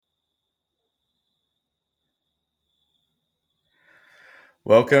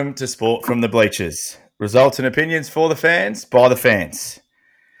Welcome to Sport from the Bleachers. Results and opinions for the fans, by the fans.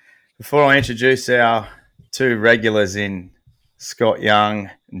 Before I introduce our two regulars in Scott Young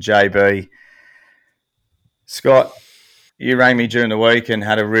and JB, Scott, you rang me during the week and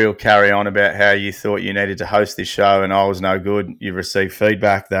had a real carry on about how you thought you needed to host this show and I was no good. You've received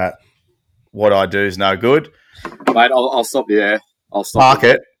feedback that what I do is no good. Mate, I'll stop you there. I'll stop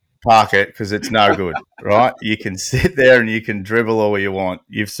Park it, because it's no good, right? You can sit there and you can dribble all you want.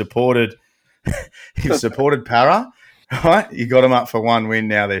 You've supported Para, right? You got them up for one win,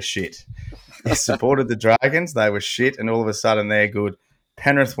 now they're shit. You supported the Dragons, they were shit, and all of a sudden they're good.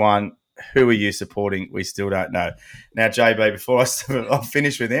 Penrith won. Who are you supporting? We still don't know. Now, JB, before I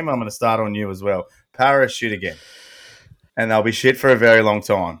finish with him, I'm going to start on you as well. Para is shit again, and they'll be shit for a very long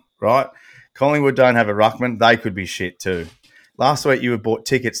time, right? Collingwood don't have a ruckman. They could be shit too. Last week, you had bought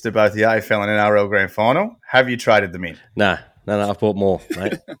tickets to both the AFL and NRL Grand Final. Have you traded them in? No, I've bought more,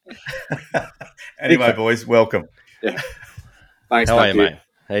 mate. Anyway, boys, welcome. Yeah. Thanks, How are you, mate?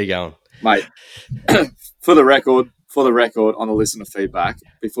 How you going? Mate, for the record, on the listener feedback,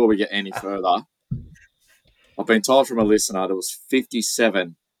 before we get any further, I've been told from a listener there was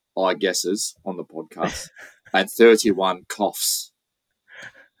 57 eye guesses on the podcast and 31 coughs.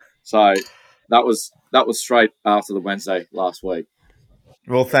 So that was straight after the Wednesday last week.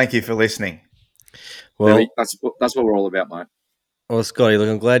 Well, thank you for listening. Well, really, that's what we're all about, mate. Well, Scotty, look,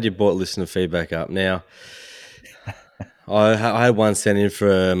 I'm glad you brought listener feedback up. Now, I had one sent in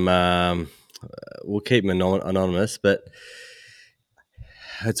from, we'll keep him anonymous, but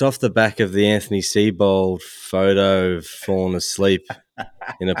it's off the back of the Anthony Seibold photo of falling asleep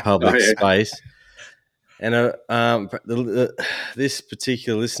in a public space. And this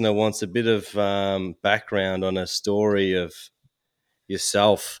particular listener wants a bit of background on a story of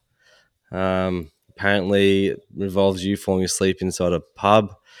yourself. Apparently, it involves you falling asleep inside a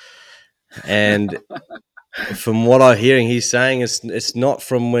pub. And from what I'm hearing, he's saying it's not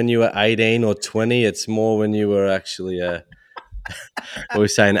from when you were 18 or 20. It's more when you were actually what we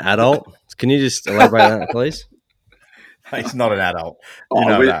say, an adult. Can you just elaborate on that, please? He's not an adult. You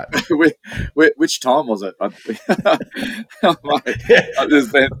know that. Which time was it?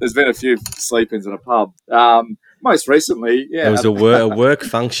 There's been a few sleep-ins in a pub. Most recently, yeah. It was a work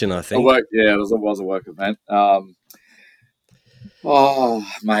function, I think. It was a work event. Oh,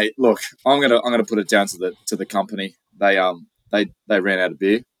 mate, look, I'm gonna put it down to the company. They ran out of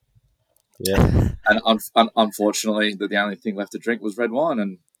beer. Yeah. And unfortunately, the only thing left to drink was red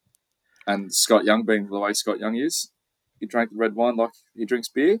wine, and Scott Young, being the way Scott Young is, he drank the red wine like he drinks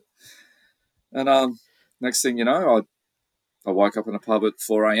beer. And next thing you know, I woke up in a pub at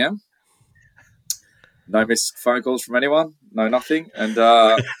 4 a.m. No missed phone calls from anyone, no nothing. And,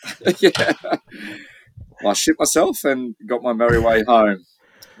 yeah, I shit myself and got my merry way home.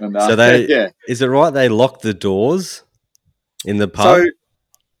 And, so is it right they locked the doors in the pub?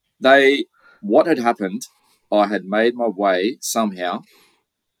 So what had happened, I had made my way somehow.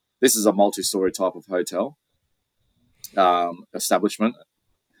 This is a multi-story type of hotel. Establishment,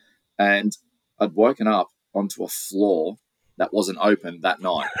 and I'd woken up onto a floor that wasn't open that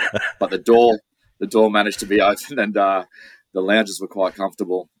night, but the door managed to be open, and the lounges were quite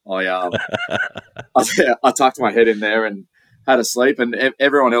comfortable. I tucked my head in there and had a sleep, and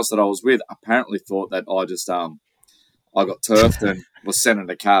everyone else that I was with apparently thought that I just I got turfed and was sent in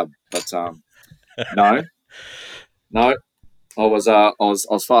a cab, but no. I was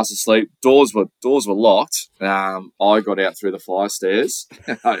fast asleep. Doors were locked. I got out through the fire stairs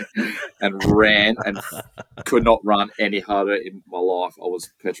and ran and could not run any harder in my life. I was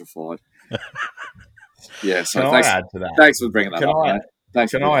petrified. Yeah. So thanks for bringing that up.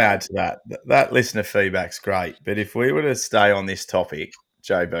 Can I add to that? That listener feedback's great, but if we were to stay on this topic,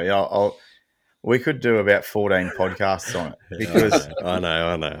 JB, we could do about 14 podcasts on it because I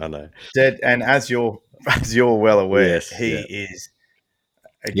know. And as you're well aware, yes, he is.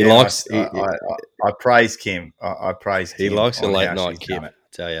 Again, he likes. I praise Kim. I praise Kim. He likes a late night, Kim.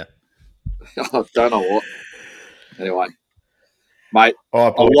 Tell you. I don't know what. Anyway, mate, a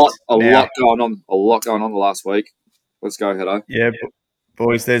lot going on. A lot going on the last week. Let's go, Heto. Yeah,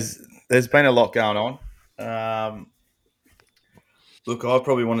 boys. There's been a lot going on. Look, I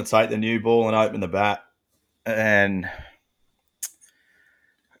probably want to take the new ball and open the bat, and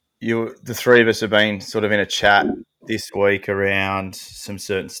the three of us have been sort of in a chat this week around some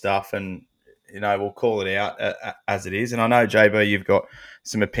certain stuff, and we'll call it out as it is. And I know, JB, you've got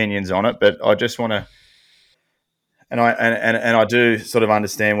some opinions on it, but I just want to, and I do sort of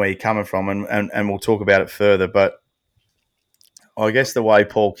understand where you're coming from, and we'll talk about it further. But I guess the way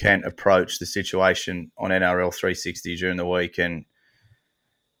Paul Kent approached the situation on NRL 360 during the week, and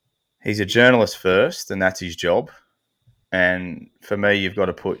he's a journalist first, and that's his job. And for me, you've got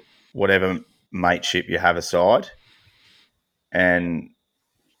to put whatever mateship you have aside. And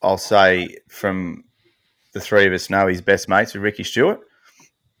I'll say from the three of us know his best mates with Ricky Stewart.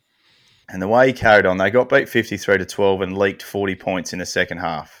 And the way he carried on, they got beat 53-12 and leaked 40 points in the second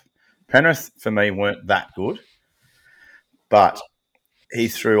half. Penrith, for me, weren't that good. But he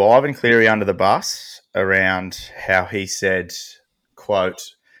threw Ivan Cleary under the bus around how he said,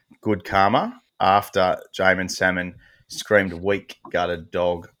 quote, good karma after Jamin Salmon screamed weak gutted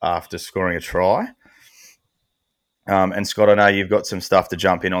dog after scoring a try. And Scott, I know you've got some stuff to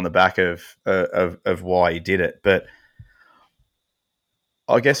jump in on the back of why he did it, but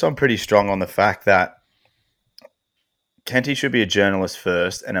I guess I'm pretty strong on the fact that Kenty should be a journalist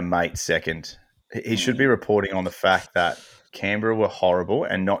first and a mate second. He should be reporting on the fact that Canberra were horrible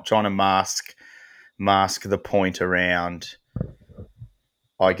and not trying to mask the point around,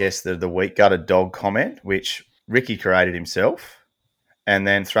 I guess, the weak gutted dog comment, which Ricky created himself, and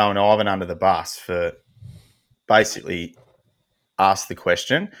then throwing Ivan under the bus for basically asked the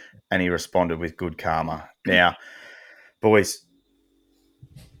question and he responded with good karma. Now, boys,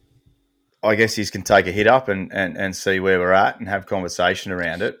 I guess you can take a hit up and see where we're at and have conversation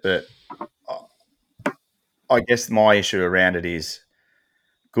around it. But I guess my issue around it is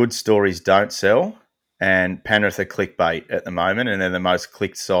good stories don't sell, and Penrith are clickbait at the moment, and they're the most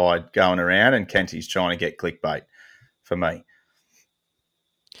clicked side going around, and Kenty's trying to get clickbait for me.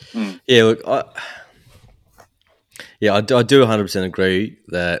 Yeah, look, I do 100% agree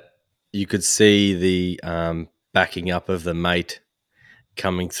that you could see the backing up of the mate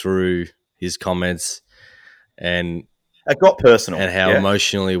coming through his comments, and it got personal, and how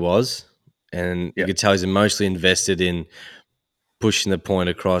emotional he was, and you could tell he's emotionally invested in pushing the point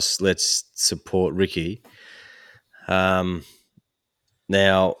across. Let's support Ricky. Now,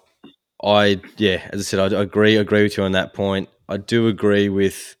 as I said, I agree with you on that point. I do agree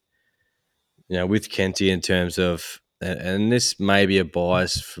with Kenty in terms of, and this may be a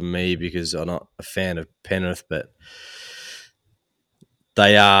bias for me because I'm not a fan of Penrith, but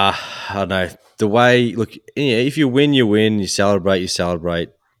they are, I don't know, the way, look, if you win, you celebrate,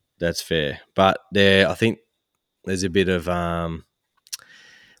 that's fair. But I think there's a bit of, I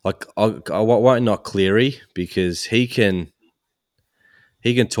won't knock Cleary because he can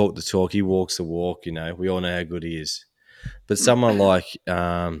talk the talk, he walks the walk, we all know how good he is. But someone like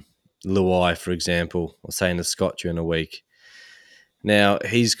Luai, for example, I was saying to Scott during the week, now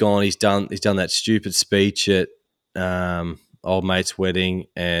he's gone, he's done that stupid speech at old mate's wedding,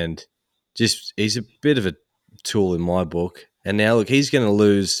 and just he's a bit of a tool in my book. And now look, he's going to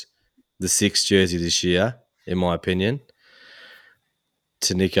lose the 6th jersey this year, in my opinion,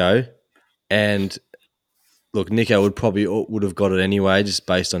 to Nico. And look, Nico would have got it anyway, just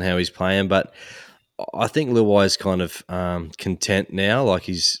based on how he's playing. But I think Luai is kind of content now. Like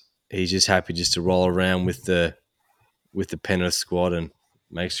he's just happy just to roll around with the Penrith squad and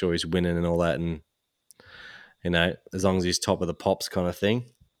make sure he's winning and all that, and as long as he's top of the pops kind of thing.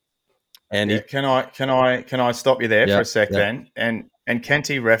 And can I stop you there for a sec then? And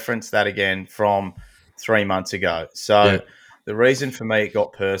Kenty referenced that again from 3 months ago. So the reason for me it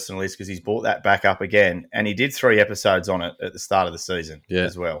got personal is because he's brought that back up again, and he did 3 episodes on it at the start of the season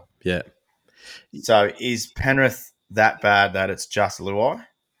as well. Yeah. So is Penrith that bad that it's just Luai?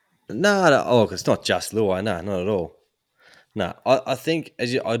 No, it's not just Luai. No, not at all. No, I think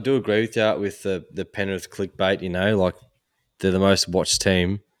I do agree with you with the Penrith clickbait. Like they're the most watched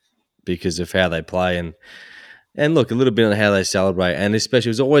team because of how they play and look a little bit on how they celebrate, and especially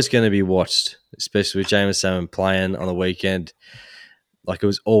it was always going to be watched, especially with James Salmon playing on the weekend. Like it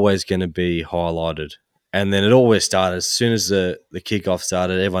was always going to be highlighted, and then it always started as soon as the kickoff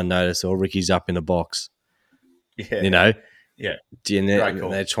started. Everyone noticed, Ricky's up in the box. Yeah. Yeah.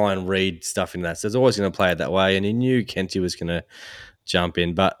 And they try and read stuff in that. So it's always going to play it that way. And he knew Kenty was going to jump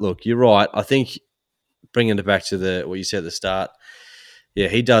in. But look, you're right. I think bringing it back to what you said at the start,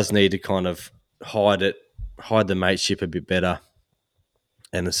 he does need to kind of hide the mateship a bit better.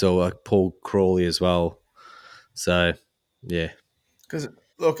 And so like Paul Crawley as well. So, yeah. Because,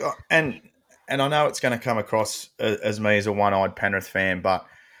 look, and I know it's going to come across as me as a one-eyed Penrith fan, but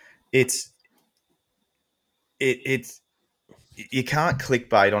it's you can't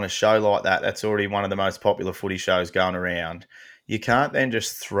clickbait on a show like that. That's already one of the most popular footy shows going around. You can't then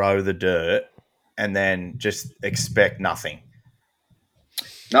just throw the dirt and then just expect nothing.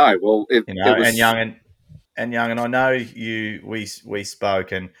 No, well, it was... and Young, and I know we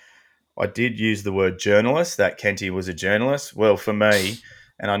spoke, and I did use the word journalist. That Kenty was a journalist. Well, for me,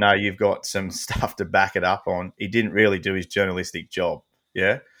 and I know you've got some stuff to back it up on. He didn't really do his journalistic job.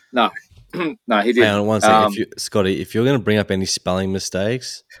 Yeah. No, no, he Hang didn't. on one second, Scotty. If you're going to bring up any spelling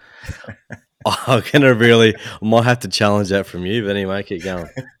mistakes, I'm going to really, I might have to challenge that from you. But anyway, keep going.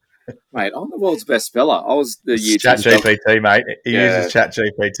 Mate, I'm the world's best speller. I was the year two Chat GPT, mate. He Yeah. uses Chat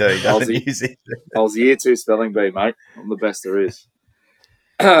GPT. He doesn't use it. I was year 2 spelling bee, mate. I'm the best there is.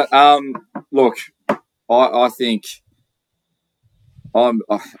 Look, I think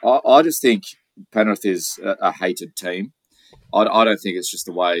I just think Penrith is a hated team. I don't think it's just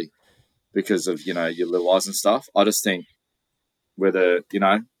the way because of your little eyes and stuff. I just think we're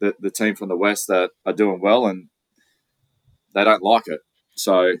the team from the West that are doing well and they don't like it.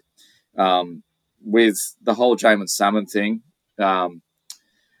 So with the whole Jamin Salmon thing, I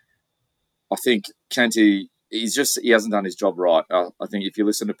think Kenty, he hasn't done his job right. I think if you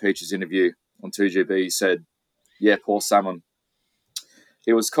listen to Peach's interview on 2GB, he said, yeah, poor Salmon.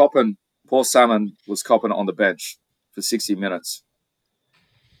 Poor Salmon was copping on the bench for 60 minutes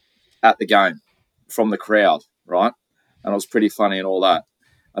at the game from the crowd, right? And it was pretty funny and all that.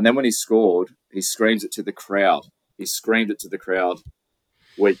 And then when he scored, he screams it to the crowd. He screamed it to the crowd,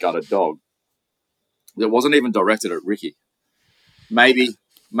 "We got a dog." It wasn't even directed at Ricky. Maybe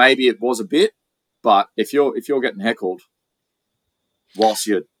it was a bit, but if you're getting heckled whilst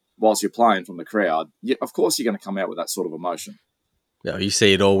you're playing from the crowd, of course you're going to come out with that sort of emotion. Yeah, you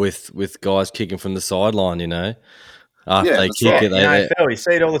see it all with guys kicking from the sideline. After they kick right. it, they AFL, you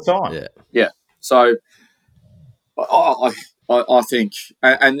see it all the time. Yeah. So I think,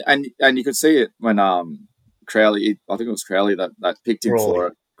 and you could see it when Crowley. I think it was Crowley that picked him for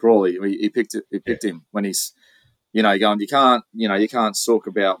it. Crawley, he picked it. He picked him when he's, going. You can't talk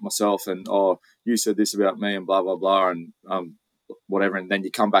about myself and you said this about me and blah blah blah and whatever. And then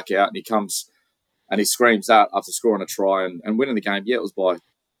you come back out and he comes and he screams that after scoring a try and winning the game. Yeah, it was by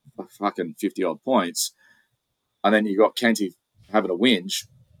fucking 50 odd points. And then you got Kenty having a whinge.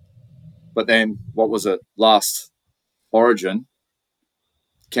 But then what was it? Last Origin,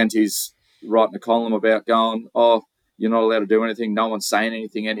 Kenty's writing a column about going, you're not allowed to do anything. No one's saying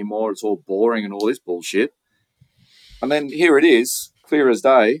anything anymore. It's all boring and all this bullshit. And then here it is, clear as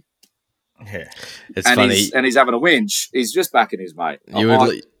day. Yeah, it's funny. He's having a whinge. He's just backing his mate. You would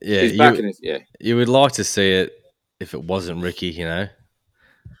like to see it if it wasn't Ricky, Yeah.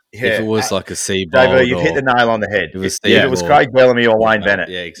 If it was like a Seabold, you've hit the nail on the head. If it was Craig Bellamy or Wayne Bennett.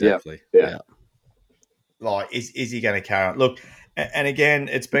 Yeah, exactly. Yeah. Like, is he going to carry on? Look, and again,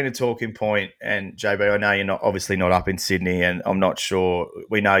 it's been a talking point. And JB, I know you're obviously not up in Sydney, and I'm not sure.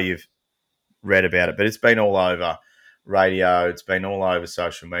 We know you've read about it, but it's been all over radio. It's been all over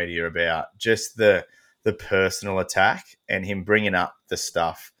social media about just the personal attack and him bringing up the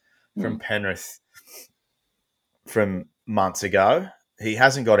stuff from Penrith from months ago. He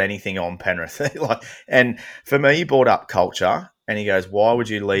hasn't got anything on Penrith. And for me, he brought up culture, and he goes, "Why would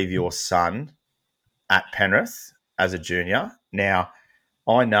you leave your son at Penrith as a junior?" Now,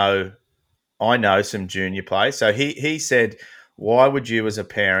 I know some junior players. So he said, "Why would you, as a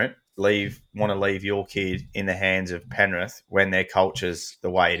parent, want to leave your kid in the hands of Penrith when their culture's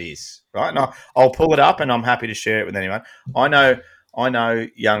the way it is?" Right? And I'll pull it up, and I'm happy to share it with anyone. I know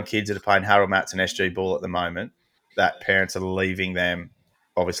young kids that are playing Harold Matts and SG Ball at the moment, that parents are leaving them,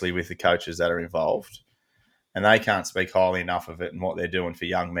 obviously, with the coaches that are involved, and they can't speak highly enough of it and what they're doing for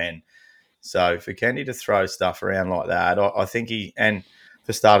young men. So for Kenny to throw stuff around like that, I think and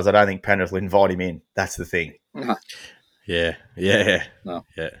for starters, I don't think Penrith will invite him in. That's the thing. No. Yeah. No.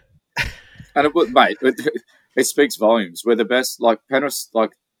 Yeah. And it speaks volumes. We're the best, Penrith's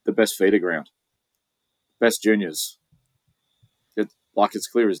the best feeder ground, best juniors. It's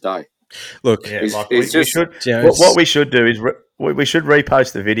clear as day. Look, what we should do is we should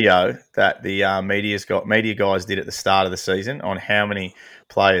repost the video that the media guys did at the start of the season on how many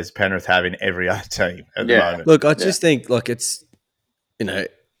players Penrith have in every other team at the moment. Look, I just think it's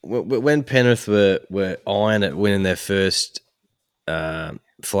when Penrith were eyeing at winning their first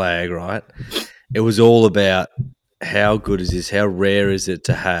flag, right? It was all about how good is this? How rare is it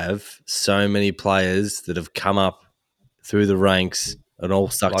to have so many players that have come up through the ranks and all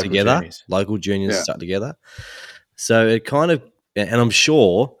stuck together, local juniors stuck together. So it kind of, and I'm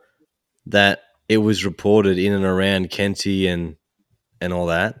sure that it was reported in and around Kenty and all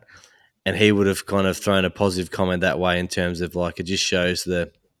that, and he would have kind of thrown a positive comment that way in terms of it just shows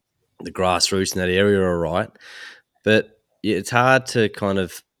the grassroots in that area are right. But it's hard to kind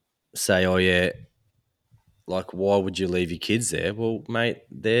of say, why would you leave your kids there? Well, mate,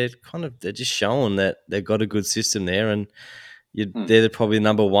 they're just showing that they've got a good system there, and they're probably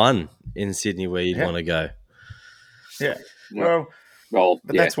number one in Sydney where you'd want to go. Yeah. Well,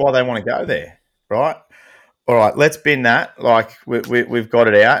 but that's why they want to go there, right? All right, let's bin that. Like we've got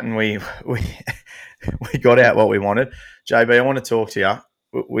it out, and we got out what we wanted. JB, I want to talk to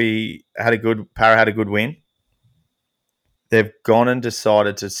you. We had Para had a good win. They've gone and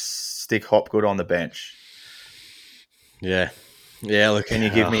decided to stick Hopgood on the bench. Yeah. Look, can you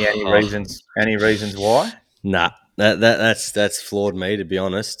give me any reasons? Any reasons why? Nah, that's flawed me, to be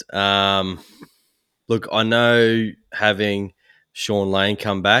honest. Look, I know having Sean Lane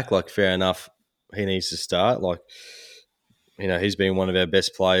come back, like, fair enough, he needs to start. Like, he's been one of our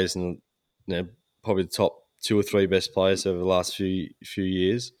best players, and probably the top 2 or 3 best players over the last few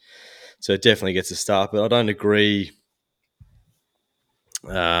years. So it definitely gets a start. But I don't agree.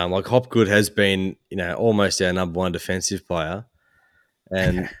 Like, Hopgood has been, almost our number 1 defensive player,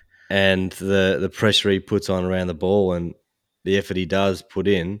 and the pressure he puts on around the ball and the effort he does put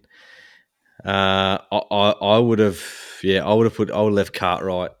in. I would have left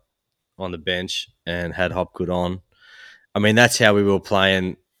Cartwright on the bench and had Hopgood on. I mean, that's how we were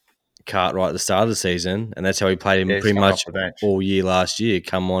playing Cartwright at the start of the season, and that's how we played him pretty much all year last year.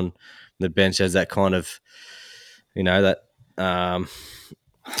 Come on the bench as that kind of, that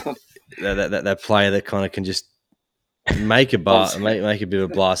that player that kind of can just make a make a bit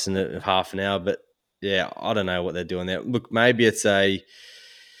of a blast in half an hour. But yeah, I don't know what they're doing there. Look, maybe it's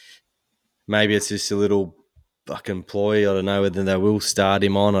just a little fucking ploy. I don't know whether they will start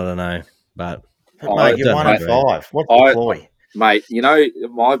him on. I don't know, but mate, you're 1-5. What's the ploy? Mate,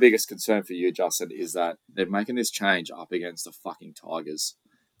 my biggest concern for you, Justin, is that they're making this change up against the fucking Tigers.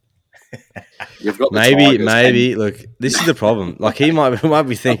 You've got maybe. Look, this is the problem. Like, he might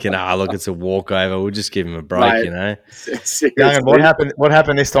be thinking, look, it's a walkover. We'll just give him a break, mate, Youngin, what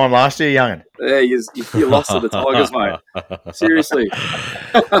happened this time last year, Youngin? Yeah, you lost to the Tigers, mate. Seriously.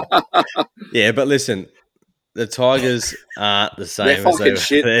 Yeah, but listen, the Tigers aren't the same. They're fucking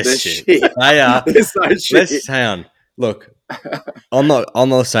shit. They're shit. They are. They're so shit. Let's hang on. Look, I'm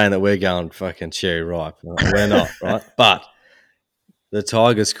not saying that we're going fucking cherry ripe. We're not, right? But the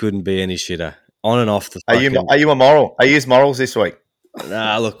Tigers couldn't be any shitter on and off the. Are you a moral? Are you morals this week?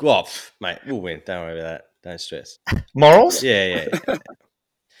 Nah, look, mate, we'll win. Don't worry about that. Don't stress. Morals? Yeah.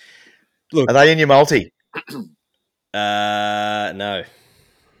 Look, are they in your multi? No,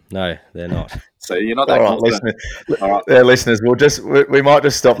 they're not. So you're not that confident. Listeners. All right, listeners. We might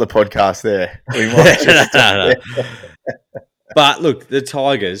just stop the podcast there. We might just no. But look, the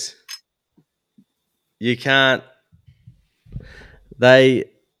Tigers, you can't. They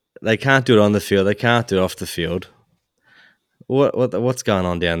can't do it on the field. They can't do it off the field. What's going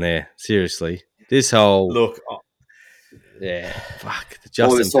on down there? Seriously, this whole fuck the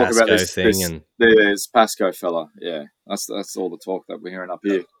Justin Pascoe thing and there's Pascoe fella. Yeah, that's all the talk that we're hearing up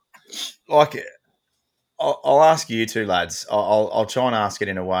here. Like, I'll ask you two lads. I'll try and ask it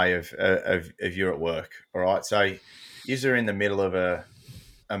in a way of you're at work. All right, so you're in the middle of a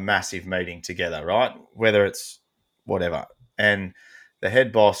massive meeting together, right? Whether it's whatever, and the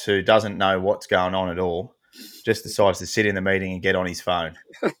head boss, who doesn't know what's going on at all, just decides to sit in the meeting and get on his phone.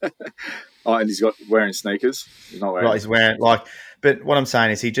 And he's wearing sneakers. He's not wearing. Right, he's wearing But what I'm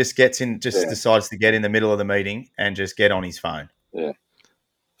saying is, he just decides to get in the middle of the meeting and just get on his phone. Yeah.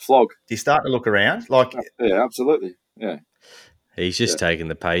 Flog. Do you start to look around? Yeah, absolutely. Yeah. He's just taking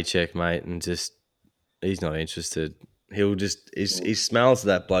the paycheck, mate, and just he's not interested. He'll just he smells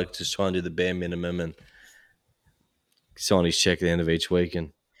that bloke just trying to do the bare minimum and sign his check at the end of each week.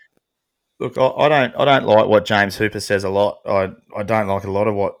 And look, I don't like what James Hooper says a lot. I don't like a lot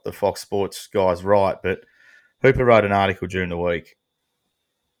of what the Fox Sports guys write, but Hooper wrote an article during the week.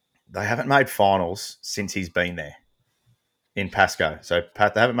 They haven't made finals since he's been there in Pascoe. So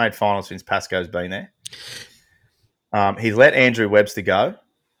they haven't made finals since Pascoe's been there. He's let Andrew Webster go,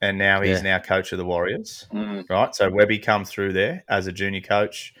 and now he's now coach of the Warriors. Right? So Webby come through there as a junior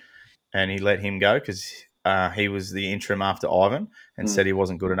coach, and he let him go because he was the interim after Ivan and said he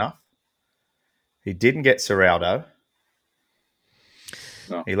wasn't good enough. He didn't get Serraldo.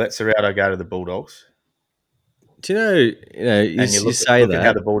 No. He let Serraldo go to the Bulldogs. Do you know, you say that. Look at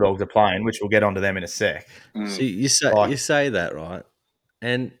how the Bulldogs are playing, which we'll get onto them in a sec. So you say that, right?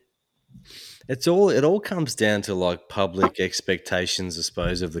 And it all comes down to like public expectations, I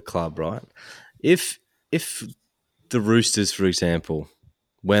suppose, of the club, right? If the Roosters, for example,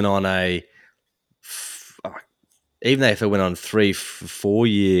 went on even if it went on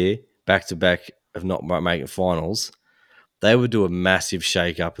 3-4 year back-to-back of not making finals, they would do a massive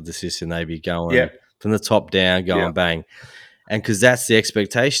shake-up of the system. They'd be going from the top down, going bang. And because that's the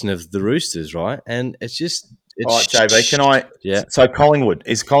expectation of the Roosters, right? And it's just... All right, JB, can I... Yeah. So Collingwood.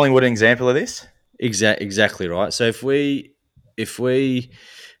 Is Collingwood an example of this? Exactly right. So if we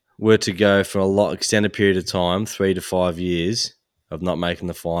were to go for a lot extended period of time, 3 to 5 years of not making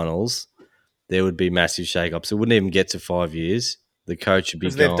the finals, there would be massive shake-ups. It wouldn't even get to 5 years. The coach would be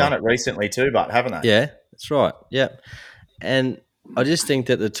Because they've gone. done it recently too, but haven't they? Yeah, that's right. Yeah. And I just think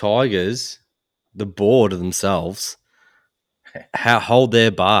that the Tigers, the board of themselves, hold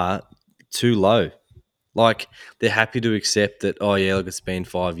their bar too low. Like, they're happy to accept that, oh, yeah, look, it's been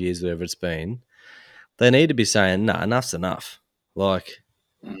 5 years, whatever it's been. They need to be saying, nah, enough's enough. Like,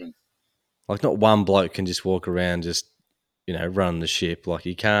 not one bloke can just walk around just, run the ship. Like,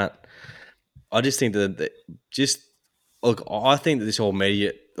 you can't. I just think that look, I think that this whole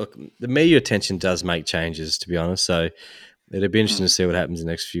media, the media attention does make changes, to be honest. So it'll be interesting to see what happens in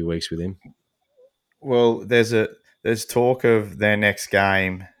the next few weeks with him. Well, there's talk of their next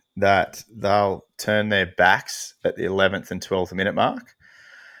game that they'll turn their backs at the 11th and 12th minute mark.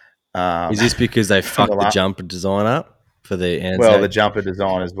 Is this because they fucked the jumper design up for the Anzac? Well, the jumper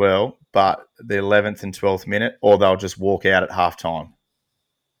design as well, but the 11th and 12th minute, or they'll just walk out at halftime.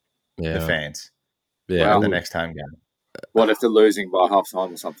 Yeah. The fans. Yeah. The next home game. What if they're losing by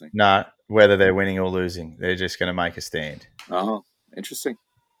halftime or something? No, whether they're winning or losing, they're just going to make a stand. Oh, interesting.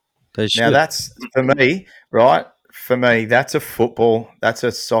 Now that's, for me, right? For me, that's a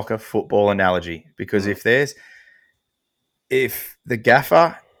soccer football analogy, because if the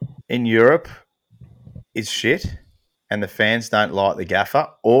gaffer in Europe is shit and the fans don't like the gaffer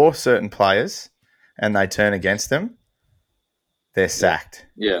or certain players and they turn against them, they're sacked.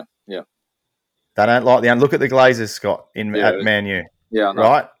 Yeah. They don't like look at the Glazers, Scott, at Man U. Yeah,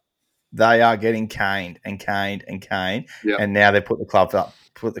 right? They are getting caned and caned and caned, and now they put the club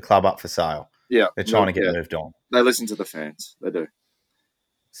up for sale. Yeah, they're trying to get moved on. They listen to the fans. They do.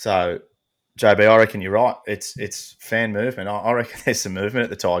 So, JB, I reckon you're right. It's fan movement. I reckon there's some movement at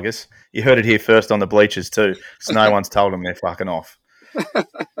the Tigers. You heard it here first on the bleachers too, because no one's told them they're fucking off. All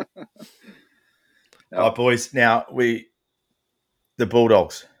right, boys. Now the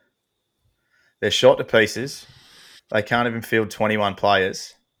Bulldogs. They're shot to pieces. They can't even field 21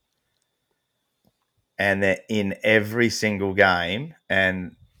 players. And they're in every single game,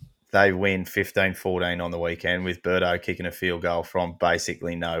 and they win 15-14 on the weekend with Birdo kicking a field goal from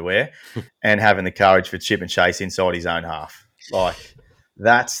basically nowhere and having the courage for Chip and Chase inside his own half. Like,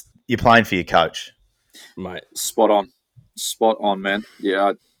 you're playing for your coach. Mate, spot on, man.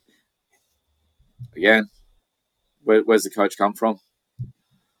 Yeah. Again, where's the coach come from?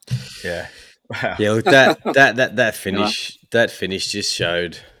 Yeah. Wow. Yeah, look, that finish just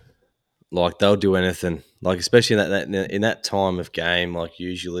showed, like, they'll do anything. Like, especially in that time of game, like,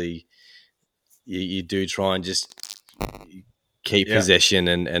 usually you do try and just keep possession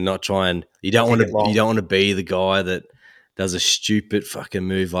and not try and you don't want to be the guy that does a stupid fucking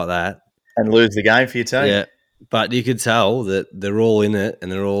move like that and lose the game for your team. Yeah, but you could tell that they're all in it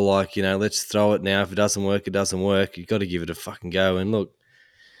and they're all like, let's throw it now. If it doesn't work, it doesn't work. You've got to give it a fucking go. And look,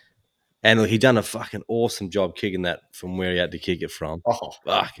 he done a fucking awesome job kicking that from where he had to kick it from. Oh,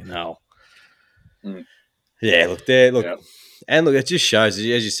 fucking hell. Yeah, look there, look, and look, it just shows, as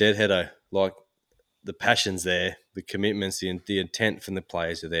you said, Heto, like, the passion's there, the commitments, the intent from the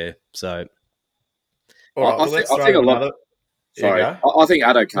players are there. So, all right, I think a lot. Sorry, I think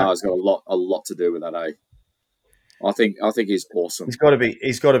Addo Carr's got a lot to do with that. I think he's awesome. He's got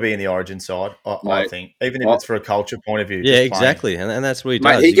to be in the Origin side. I think, even if it's for a culture point of view. Yeah, exactly, and that's what he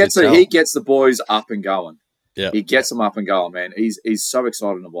does. He gets the boys up and going. Yeah, he gets them up and going, man. He's so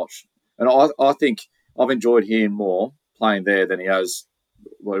exciting to watch, and I think I've enjoyed him more playing there than he has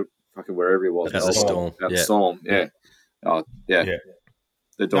fucking wherever he was. At the Storm. At the Storm, yeah. Oh, yeah.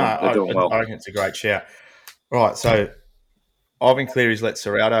 They're doing well. I reckon it's a great shout. Right, so Ivan Cleary's let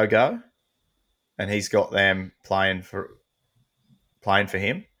Serrato go, and he's got them playing for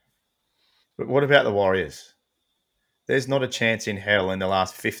him. But what about the Warriors? There's not a chance in hell in the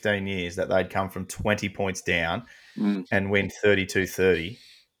last 15 years that they'd come from 20 points down and win 32-30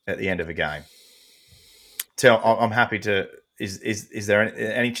 at the end of a game. I'm happy to. Is there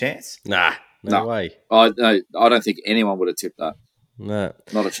any chance? Nah, no way. I don't think anyone would have tipped that. No,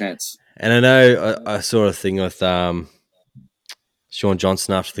 not a chance. And I know I saw a thing with Sean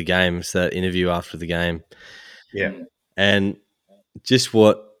Johnson after the game. It's that interview after the game. Yeah, and just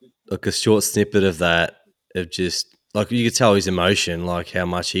like a short snippet of that, of just like you could tell his emotion, like how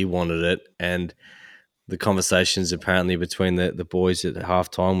much he wanted it, and the conversations apparently between the boys at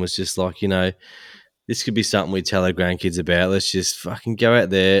halftime was just like, this could be something we tell our grandkids about. Let's just fucking go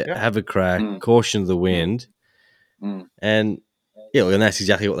out there, have a crack, caution of the wind, and and that's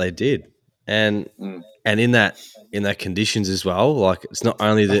exactly what they did. And in that conditions as well, like it's not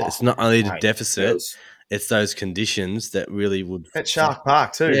only the deficit, it's those conditions that really would. At Shark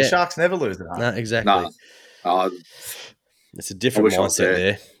Park too. Yeah. The Sharks never lose at home. No, exactly. Nah, It's a I different wish I was mindset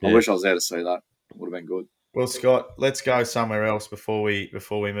there. there. I wish I was there to see that. Would have been good. Well, Scott, let's go somewhere else before we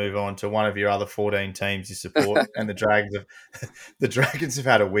move on to one of your other 14 teams you support, and the Dragons have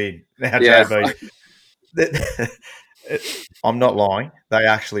had a win now. Yeah. JB, I'm not lying; they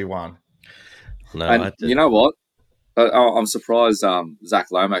actually won. No, And you know what? I'm surprised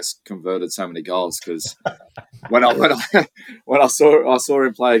Zach Lomax converted so many goals, because when I saw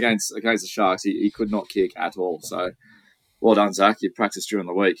him play against the Sharks, he could not kick at all. So well done, Zach. You practiced during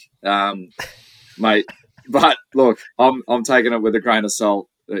the week, mate. But look, I'm taking it with a grain of salt.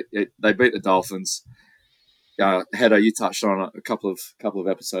 They beat the Dolphins. Heto, you touched on it a couple of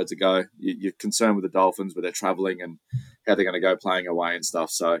episodes ago. You're concerned with the Dolphins, where they're travelling and how they're going to go playing away and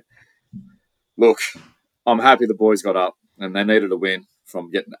stuff. So look, I'm happy the boys got up, and they needed a win from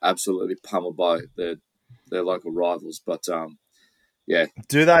getting absolutely pummeled by their local rivals. But yeah.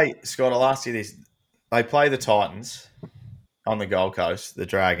 Do they, Scott? I'll ask you this: they play the Titans on the Gold Coast, the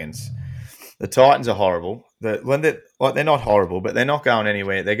Dragons. The Titans are horrible. They're not horrible, but they're not going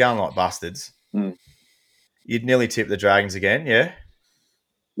anywhere. They're going like bastards. Mm. You'd nearly tip the Dragons again, yeah?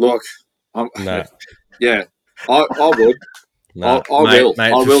 Look, no. Yeah, I would. No, I will.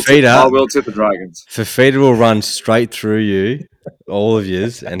 Mate, I will tip the Dragons. Fafita will run straight through you, all of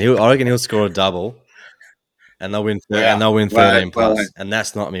yous, and I reckon he'll score a double, and they'll win. And they'll win 13 plus. And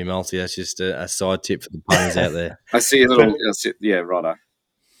that's not me, multi. That's just a side tip for the punters out there. I see a little. Yeah, righto.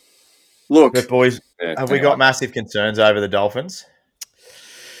 Look, But boys, have we got massive concerns over the Dolphins?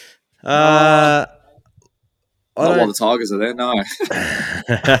 Not while the Tigers are there, no.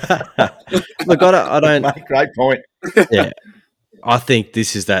 Look, I don't. Mate, great point. Yeah, I think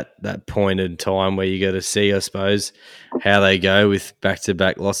this is that point in time where you got to see, I suppose, how they go with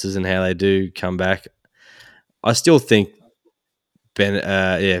back-to-back losses and how they do come back. I still think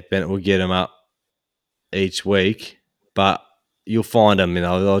Bennett will get them up each week, but you'll find them,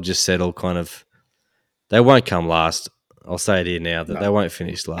 they'll just settle kind of. They won't come last. I'll say it here now that they won't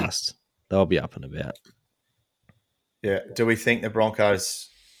finish last. They'll be up and about. Yeah. Do we think the Broncos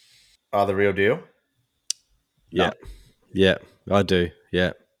are the real deal? Yeah. No. Yeah, I do.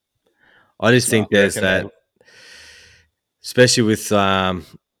 Yeah. I just think there's that, especially with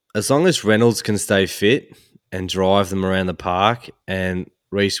as long as Reynolds can stay fit and drive them around the park, and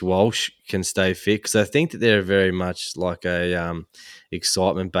Reece Walsh can stay fit, because I think that they're very much like a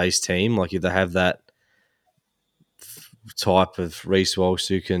excitement-based team. Like if they have that type of Reece Walsh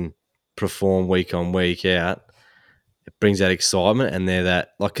who can perform week on week out, it brings that excitement. And they're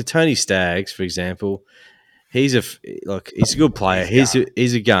that, like Tony Staggs, for example, he's a good player.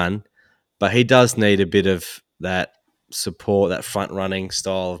 He's a gun, but he does need a bit of that support, that front running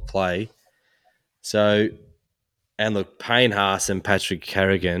style of play. So, and look, Payne Haas and Patrick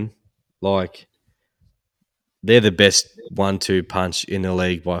Carrigan, like they're the best 1-2 punch in the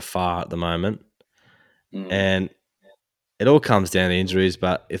league by far at the moment. And it all comes down to injuries,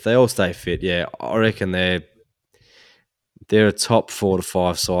 but if they all stay fit, yeah, I reckon they're a top 4 to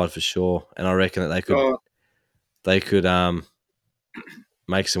 5 side for sure. And I reckon that they could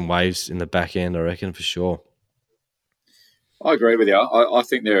make some waves in the back end, I reckon, for sure. I agree with you. I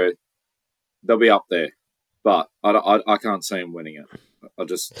think they'll be up there, but I can't see them winning it. I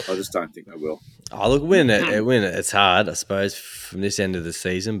just don't think they will. Oh, look, win it. It's hard, I suppose, from this end of the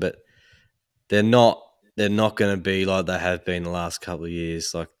season, but they're not going to be like they have been the last couple of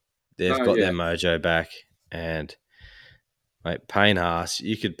years. Like they've got their mojo back, and mate, Payne Haas,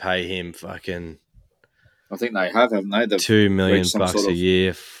 you could pay him fucking. I think they have, haven't they? $2 million a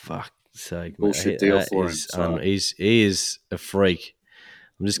year. Fuck's sake, bullshit deal for him. So. He is a freak.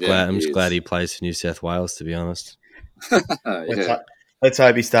 I'm just glad he plays for New South Wales, to be honest. Let's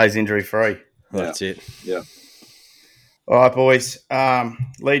hope he stays injury free. That's it. Yeah. All right, boys.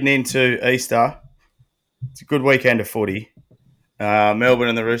 Leading into Easter, it's a good weekend of footy. Melbourne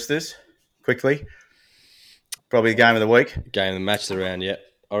and the Roosters, quickly. Probably the game of the week. Game of the match of the round, yeah.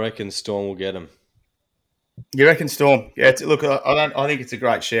 I reckon Storm will get them. You reckon Storm? Yeah. Look, I think it's a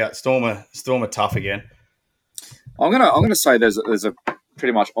great shout. Storm are tough again. I'm gonna say there's a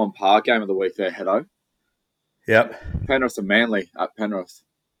pretty much on par game of the week there, Heto. Yep. Penrith and Manly at Penrith.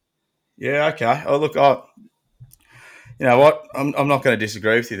 Yeah. Okay. Oh, look. You know what? I'm not going to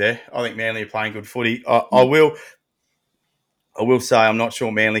disagree with you there. I think Manly are playing good footy. I will say I'm not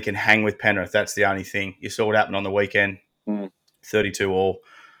sure Manly can hang with Penrith. That's the only thing. You saw what happened on the weekend. 32 all.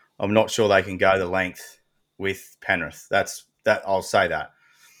 I'm not sure they can go the length with Penrith. That I'll say that.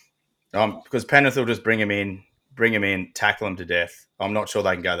 Because Penrith will just bring him in, tackle him to death. I'm not sure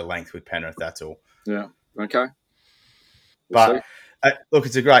they can go the length with Penrith. That's all. Yeah. Okay. But look,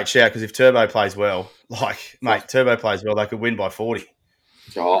 it's a great shout because if Turbo plays well, Turbo plays well, they could win by 40.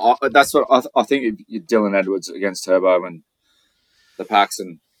 That's what I think. Dylan Edwards against Turbo and the Packs,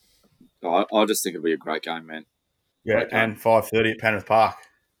 and I just think it'll be a great game, man. Yeah, and 5:30 at Penrith Park.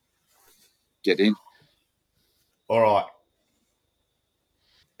 Get in. All right.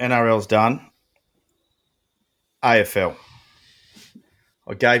 NRL's done. AFL.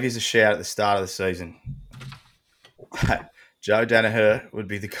 I gave you a shout at the start of the season. Joe Danaher would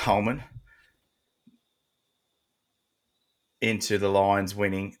be the Coleman into the Lions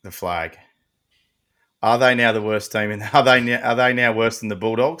winning the flag. Are they now the worst team? Are they now worse than the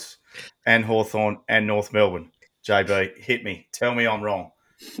Bulldogs and Hawthorn and North Melbourne? JB, hit me. Tell me I'm wrong.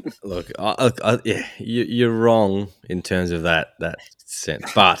 Look, yeah, you're wrong in terms of that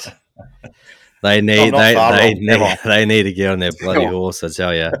sense, but they need they need to get on their bloody horse. I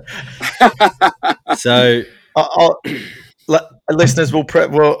tell you. So, listeners, we'll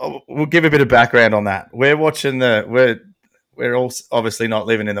give a bit of background on that. We're watching we're all obviously not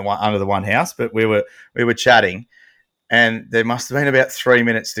living in under the one house, but we were chatting, and there must have been about 3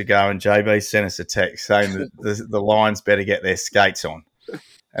 minutes to go, and JB sent us a text saying that the Lions better get their skates on.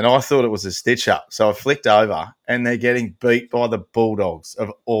 And I thought it was a stitch up. So I flicked over and they're getting beat by the Bulldogs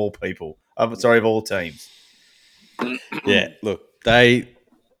of all people. Of all teams. Yeah, look, they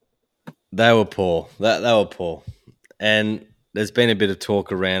were poor. They were poor. And there's been a bit of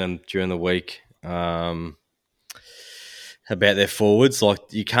talk around them during the week about their forwards. Like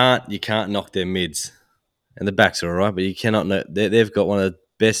you can't knock their mids. And the backs are all right, but you cannot know they've got one of the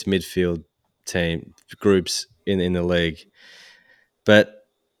best midfield team groups in the league. But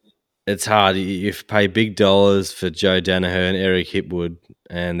it's hard. You pay big dollars for Joe Danaher and Eric Hipwood,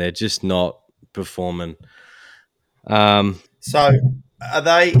 and they're just not performing. So are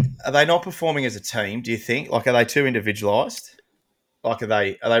they not performing as a team? Do you think? Like, are they too individualised? Like, are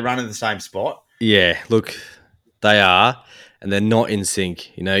they running the same spot? Yeah, look, they are, and they're not in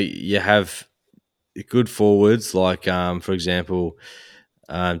sync. You know, you have good forwards like, for example,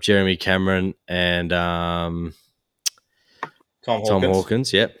 Jeremy Cameron and Tom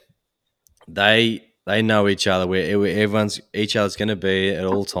Hawkins. Yep. They know each other where each other's going to be at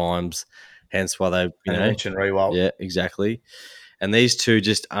all times. Hence why they Lynch and Rewald. Yeah, exactly. And these two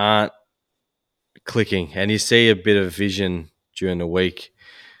just aren't clicking. And you see a bit of vision during the week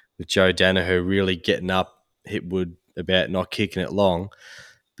with Joe Danaher really getting up Hipwood about not kicking it long.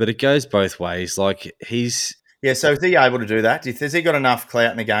 But it goes both ways. Like yeah. So is he able to do that? Has he got enough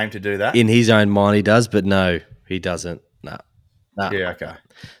clout in the game to do that? In his own mind, he does, but no, he doesn't. No. Yeah. Okay.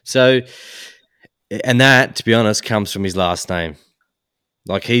 So, and that, to be honest, comes from his last name.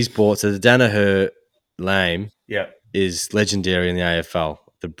 Like the Danaher name is legendary in the AFL.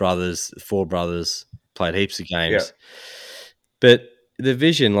 The four brothers played heaps of games. But the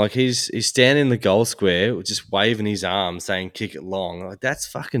vision, like he's standing in the goal square, just waving his arms, saying "kick it long." Like that's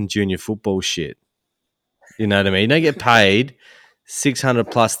fucking junior football shit. You know what I mean? You don't get paid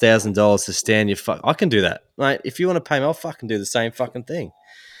 $600,000+ to stand your I can do that, mate. If you want to pay me, I'll fucking do the same fucking thing,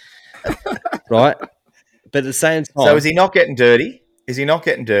 right? But at the same time, so is he not getting dirty? Is he not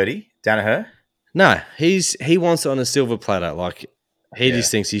getting dirty, Danaher? No, he wants it on a silver platter. Like he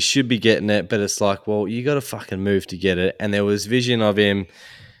just thinks he should be getting it, but it's like, well, you got to fucking move to get it. And there was vision of him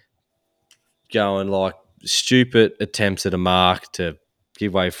going like stupid attempts at a mark to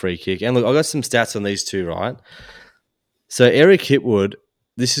give away a free kick. And look, I got some stats on these two, right? So Eric Hipwood,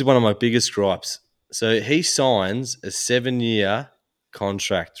 this is one of my biggest gripes. So he signs a 7-year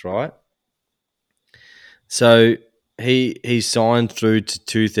contract, right? So he signed through to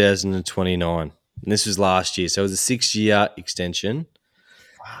 2029. And this was last year. So it was a 6-year extension.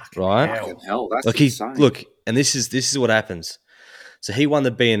 Right? Fucking hell, that's insane. Look, and this is what happens. So he won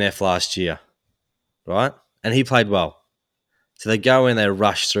the BNF last year, right? And he played well. So they go in, they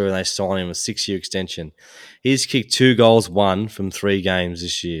rush through, and they sign him a 6-year extension. He's kicked 2 goals, 1 from 3 games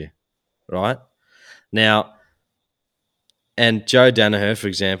this year, right? Now, and Joe Danaher, for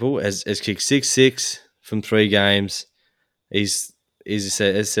example, has kicked 6-6 from 3 games. He's as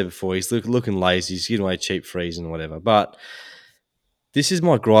I said before, he's looking lazy. He's giving away cheap frees and whatever. But this is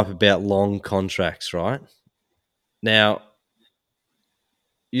my gripe about long contracts, right? Now,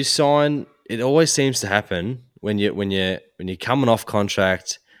 you sign. It always seems to happen when you're coming off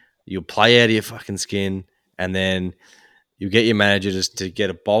contract. You'll play out of your fucking skin, and then you get your manager just to get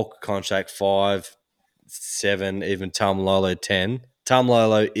a bulk contract 5, 7, even Tamalolo 10.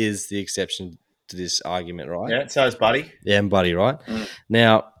 Tamalolo is the exception to this argument, right? Yeah, so is Buddy. Yeah, and Buddy, right?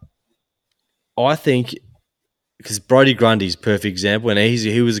 Now, I think because Brodie Grundy's a perfect example, and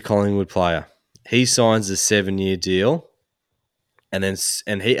he was a Collingwood player. he signs a 7-year deal, and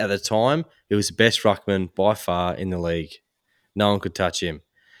he at the time he was the best ruckman by far in the league. No one could touch him.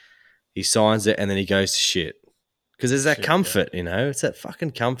 He signs it, and then he goes to shit. Because there's that comfort, It's that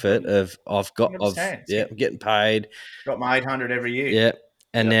fucking comfort of I'm getting paid. Got my 800 every year. Yeah,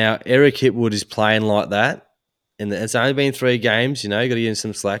 and now Eric Hipwood is playing like that, and it's only been 3 games. You got to get in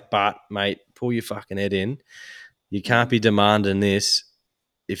some slack, but mate, pull your fucking head in. You can't be demanding this.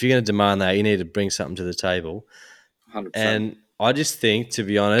 If you're going to demand that, you need to bring something to the table. 100%. And I just think, to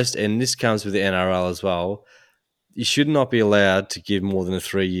be honest, and this comes with the NRL as well, you should not be allowed to give more than a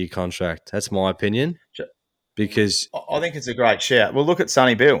 3-year contract. That's my opinion. Because I think it's a great shout. Well, look at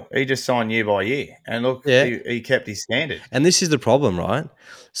Sonny Bill. He just signed year by year. And look, he kept his standard. And this is the problem, right?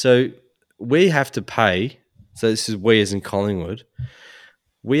 So we have to pay. So this is we as in Collingwood.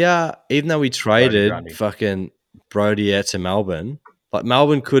 We are, even though we traded fucking Brody out to Melbourne, like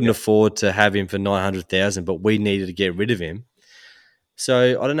Melbourne couldn't afford to have him for 900,000, but we needed to get rid of him.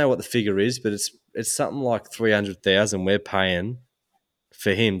 So I don't know what the figure is, but it's something like 300,000 we're paying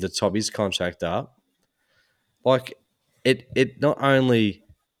for him to top his contract up. Like it not only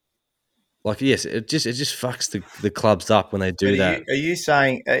like yes, it just fucks the clubs up when they do that. Are you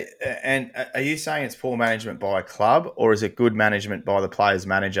saying it's poor management by a club, or is it good management by the player's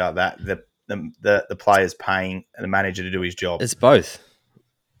manager that the player's paying the manager to do his job? It's both.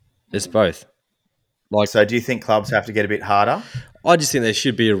 It's both. Like, so do you think clubs have to get a bit harder? I just think there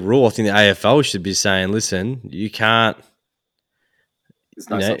should be a rule. I think the AFL should be saying, listen, you can't. There's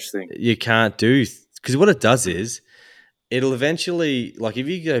no such thing. You can't do. Because what it does is it'll eventually, like if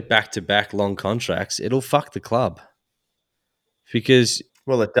you go back-to-back long contracts, it'll fuck the club. Because...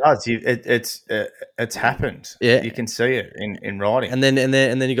 Well, it does. It's happened. Yeah. You can see it in writing. And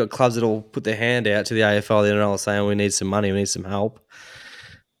then you got clubs that'll put their hand out to the AFL, the NRL, saying we need some money, we need some help.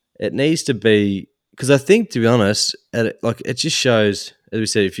 It needs to be... Because I think, to be honest, it just shows, as we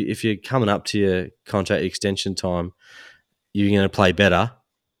said, if you're coming up to your contract extension time, you're going to play better.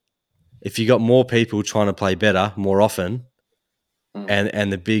 If you got more people trying to play better more often,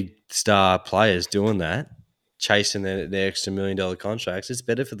 and the big star players doing that, chasing their extra $1 million contracts, it's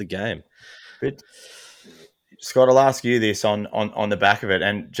better for the game. But Scott, I'll ask you this on the back of it,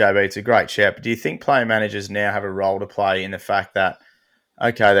 and JB, it's a great shout. But do you think player managers now have a role to play in the fact that,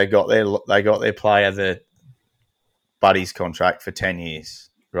 okay, they got their player the buddies contract for 10 years,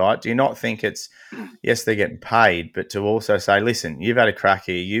 right? Do you not think it's, yes, they're getting paid, but to also say, listen, you've had a crack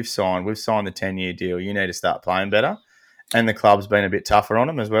here, we've signed the 10-year deal, you need to start playing better, and the club's been a bit tougher on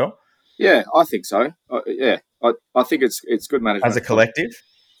them as well? Yeah, I think so. I think it's good management as a collective.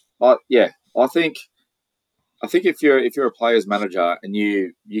 I think if you're a player's manager and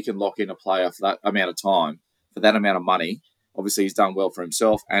you can lock in a player for that amount of time, for that amount of money, obviously he's done well for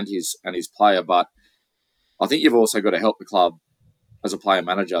himself and his player, but I think you've also got to help the club as a player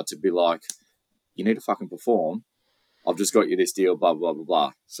manager to be like, you need to fucking perform. I've just got you this deal, blah blah blah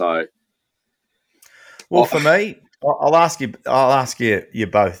blah. So, well, for me, I'll ask you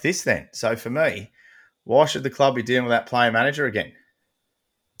both this then. So for me, why should the club be dealing with that player manager again?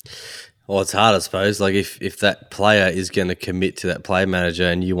 Well, it's hard, I suppose. Like if that player is going to commit to that player manager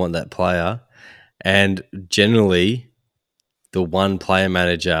and you want that player, and generally the one player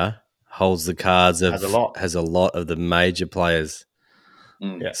manager holds the cards of has a lot of the major players.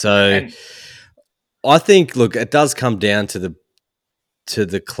 Yeah. So I think, look, it does come down to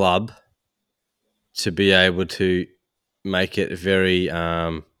the club to be able to make it very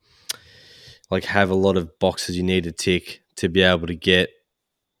like have a lot of boxes you need to tick to be able to get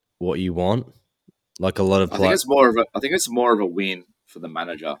what you want. Like a lot of I think it's more of a win for the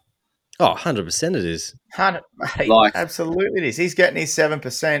manager. Oh, 100% it is. Absolutely it is. He's getting his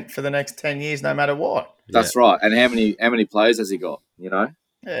 7% for the next 10 years no matter what. That's right. And how many players has he got, Yeah.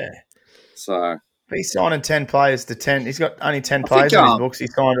 So he's signing 10 players to 10. He's got only 10 players in his books.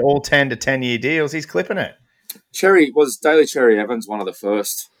 He's signed all 10 to 10-year deals. He's clipping it. Daly Cherry Evans one of the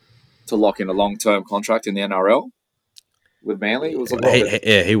first to lock in a long-term contract in the NRL with Manly? He was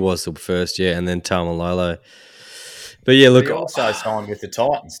the first, and then Tamalolo. But yeah, look, he also signed with the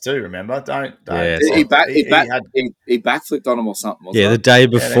Titans too. Remember? Don't. Yeah, he backflipped on him or something. The day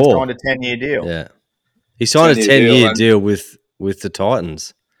before. He signed a 10-year deal. Yeah, he signed a 10-year deal with the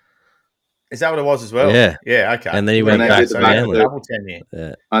Titans. Is that what it was as well? Yeah. Yeah. Okay. And then he went back to Manly. Double 10-year.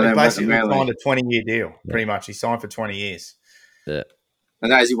 Yeah. And he basically signed a 20-year deal. Pretty much, he signed for 20 years. Yeah.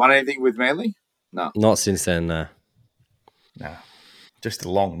 And has he won anything with Manly? No. Not since then. No. Just a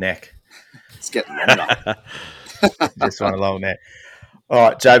long neck. It's getting longer. Just one long neck. All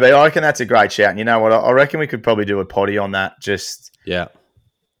right, JB, I reckon that's a great shout. And you know what? I reckon we could probably do a potty on that. Just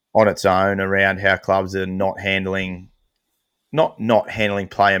on its own around how clubs are not handling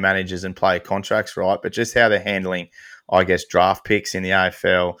player managers and player contracts right, but just how they're handling, I guess, draft picks in the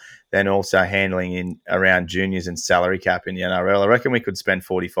AFL, then also handling in around juniors and salary cap in the NRL. I reckon we could spend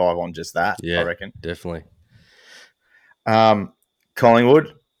 45 on just that. Yeah, I reckon. definitely.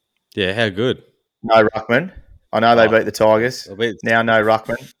 Collingwood, Yeah, how good? no ruckman. I know they beat the Tigers. Now no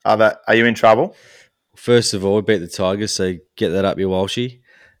ruckman. Are you in trouble? First of all, we beat the Tigers, so get that up your Walshy.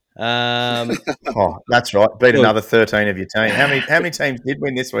 Oh, that's right. Beat another 13 of your team. How many teams did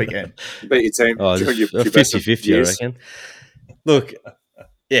win this weekend? You beat your team. Oh, during your 50-50, I reckon. Look,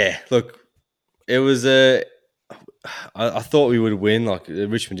 it was I thought we would win. Like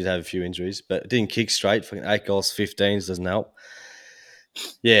Richmond did have a few injuries, but it didn't kick straight. Fucking 8 goals, 15s doesn't help.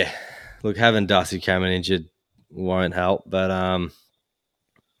 Yeah, look, having Darcy Cameron injured won't help, but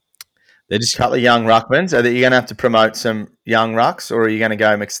they're just a couple of young ruckmans. Are you going to have to promote some young rucks, or are you going to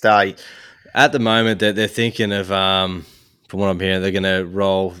go McStay? At the moment, they're thinking of, from what I'm hearing, they're going to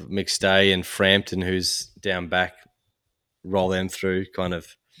roll McStay and Frampton, who's down back, roll them through kind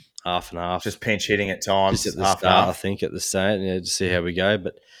of half and half. Just pinch hitting at times. Just at the start, I think, at the start, to see how we go.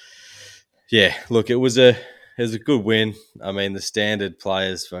 But, yeah, look, it was a good win. I mean, the standard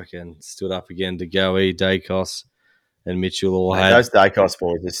players fucking stood up again. DeGoey, Dacos, and Mitchell all had. Those Dacos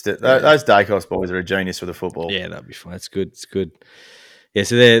boys, those Dacos boys are a genius for the football. Yeah, that'd be fine. It's good. It's good. Yeah,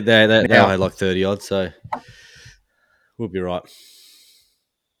 so they all had like 30 odd, so we'll be right.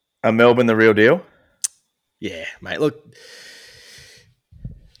 Are Melbourne the real deal? Yeah, mate. Look,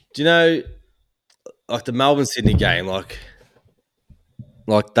 do you know, like the Melbourne Sydney game, like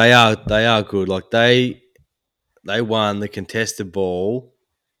they are good. Like they won the contested ball.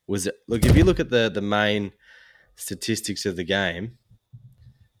 Look, if you look at the main statistics of the game,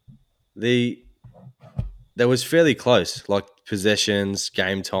 that was fairly close. Like possessions,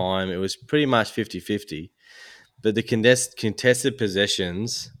 game time, it was pretty much 50-50. But the contested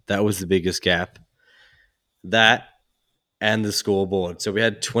possessions, that was the biggest gap. That and the scoreboard. So we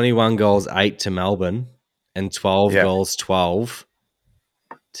had 21 goals, 8 to Melbourne, and 12 goals, 12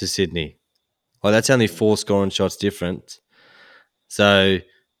 to Sydney. Like that's only 4 scoring shots different. So,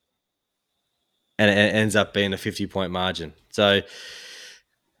 and it ends up being a 50-point margin. So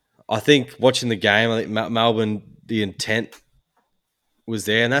I think watching the game, I think Melbourne, the intent was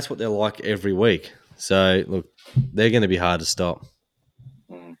there, and that's what they're like every week. So, look, they're going to be hard to stop.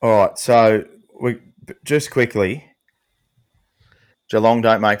 All right, so we just quickly, Geelong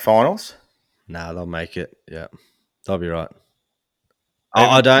don't make finals? No, they'll make it. Yeah, they'll be right.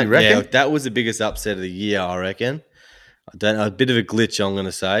 I don't reckon? Yeah, that was the biggest upset of the year, I reckon. I don't know, a bit of a glitch, I'm going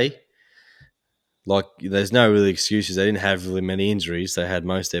to say. Like, there's no really excuses. They didn't have really many injuries. They had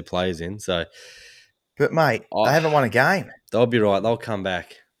most of their players in. So, but mate, they haven't won a game. They'll be right. They'll come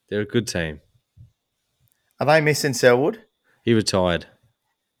back. They're a good team. Are they missing Selwood? He retired.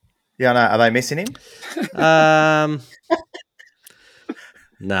 Yeah, I know. Are they missing him?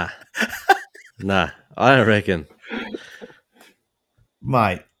 Nah. I don't reckon.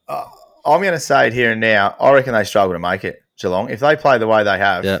 Mate, I'm going to say it here and now. I reckon they struggle to make it, Geelong. If they play the way they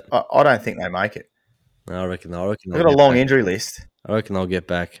have, I don't think they make it. No, I reckon they've got a long injury list. I reckon they'll get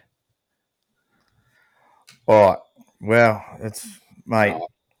back. All right. Well, mate.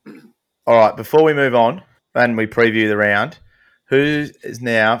 All right. Before we move on and we preview the round, who is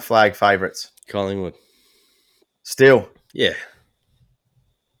now flag favourites? Collingwood. Still? Yeah.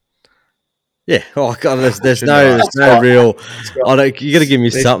 Yeah. Oh God, there's no real. You got to give me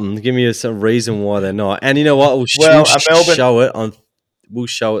something. Give me some reason why they're not. And you know what? We'll show it We'll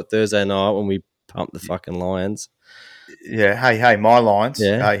show it Thursday night when we pump the fucking Lions. Yeah. Hey, my Lions.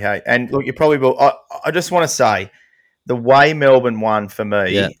 Yeah. Hey. And look, you probably will. I just want to say, the way Melbourne won for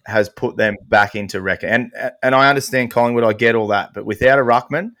me has put them back into record. And I understand Collingwood. I get all that, but without a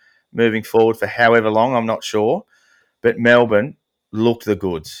ruckman moving forward for however long, I'm not sure. But Melbourne looked the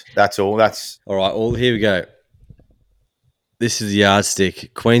goods. That's all. That's all right. Well, here we go. This is the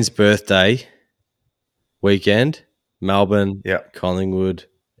yardstick. Queen's birthday weekend. Melbourne, Collingwood,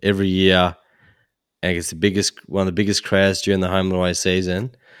 every year. And it's one of the biggest crowds during the home and away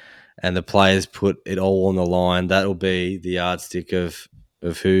season. And the players put it all on the line. That'll be the yardstick of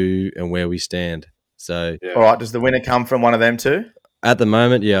who and where we stand. So, all right. Does the winner come from one of them too? At the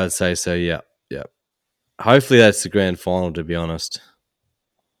moment, yeah, I'd say so. Yeah. Hopefully, that's the grand final. To be honest.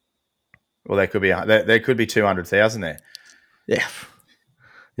 Well, there could be 200,000 there. Yeah.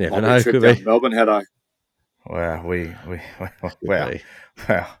 But no, it could be Melbourne, Heto. Well,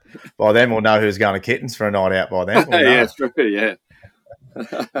 by then we'll know who's going to Kittens for a night out. By then, we'll know. Yeah, true. Yeah.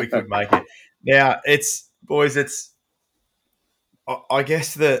 We could make it. Now, boys. I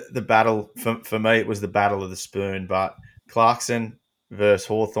guess the battle for me, it was the battle of the spoon, but Clarkson versus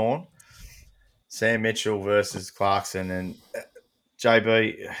Hawthorn, Sam Mitchell versus Clarkson, and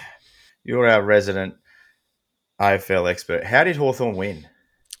JB, you're our resident AFL expert. How did Hawthorn win?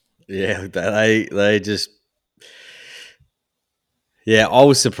 Yeah, they just. Yeah, I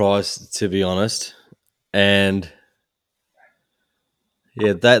was surprised, to be honest, and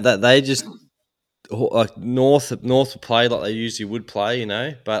yeah, they just like North played like they usually would play, you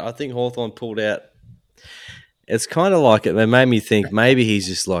know. But I think Hawthorn pulled out. It's kind of like it made me think maybe he's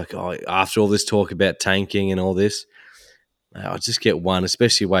just like, oh, after all this talk about tanking and all this, I'll just get one,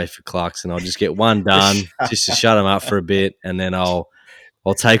 especially away for Clarkson. I'll just get one done just to shut him up for a bit, and then I'll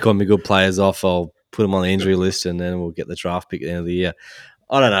take on my good players off. I'll put them on the injury list, and then we'll get the draft pick at the end of the year.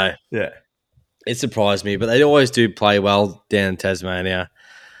 I don't know. Yeah. It surprised me, but they always do play well down in Tasmania.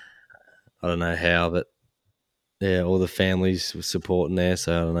 I don't know how, but yeah, all the families were supporting there,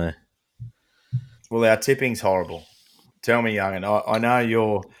 so I don't know. Well, our tipping's horrible. Tell me, young, and I know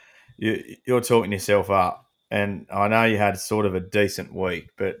you're talking yourself up, and I know you had sort of a decent week.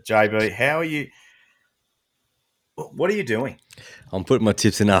 But JB, how are you? What are you doing? I'm putting my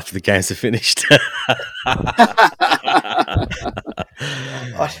tips in after the games are finished.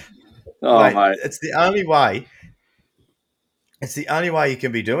 Mate. It's the only way. It's the only way you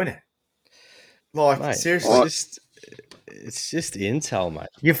can be doing it. Like, mate, seriously, it's just intel, mate.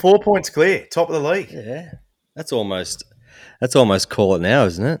 You're 4 points clear, top of the league. Yeah, that's almost call it now,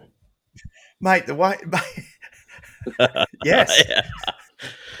 isn't it, mate? The way, yes, yeah.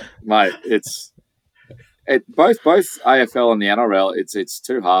 Mate. Both AFL and the NRL. It's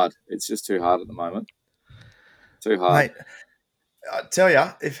too hard. It's just too hard at the moment. Too hard, mate. I tell you,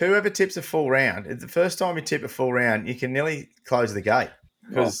 if whoever tips a full round, if the first time you tip a full round, you can nearly close the gate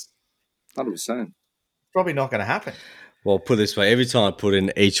because 100%. probably not going to happen. Well, put it this way: every time I put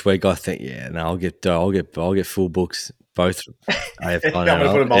in each week, I think, yeah, no, I'll get full books both AFL and I'm going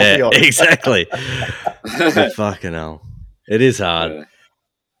to put a NRL. multi on. Exactly. But fucking hell, it is hard. Yeah.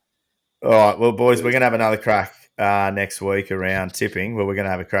 All right, well, boys, we're going to have another crack next week around tipping. Well, we're going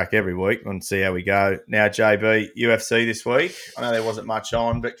to have a crack every week and see how we go. Now, JB, UFC this week. I know there wasn't much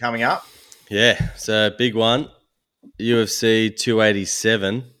on, but coming up. Yeah, so big one, UFC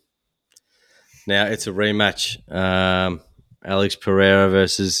 287. Now, it's a rematch. Alex Pereira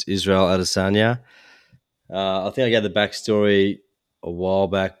versus Israel Adesanya. I think I gave the backstory a while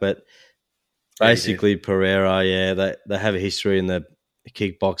back, but basically Pereira, yeah, they have a history in the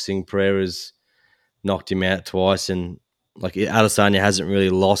kickboxing. Pereira's knocked him out twice, and like Adesanya hasn't really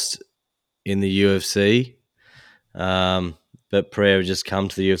lost in the UFC. But Pereira just come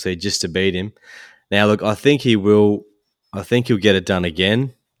to the UFC just to beat him. Now, look, I think he will. I think he'll get it done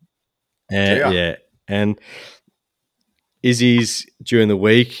again. And, yeah, and Izzy's during the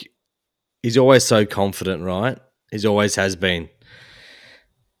week, he's always so confident, right? He's always has been.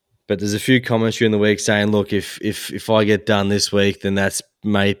 But there's a few comments during the week saying, look, if I get done this week, then that's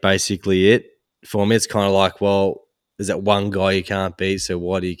basically it. For me, it's kind of like, well, there's that one guy you can't beat, so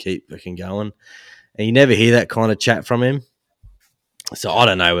why do you keep fucking going? And you never hear that kind of chat from him. So I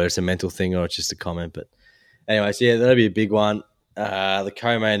don't know whether it's a mental thing or it's just a comment. But anyways, yeah, that'll be a big one. The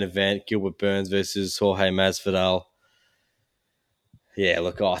co-main event, Gilbert Burns versus Jorge Masvidal. Yeah,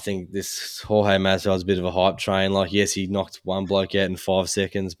 look, I think this Jorge Masvidal's a bit of a hype train. Like, yes, he knocked one bloke out in 5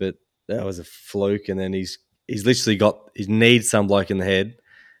 seconds, but that was a fluke. And then he's literally he's kneed some bloke in the head,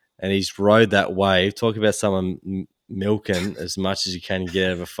 and he's rode that wave. Talk about someone milking as much as you can get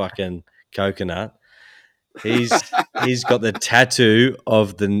out of a fucking coconut. He's got the tattoo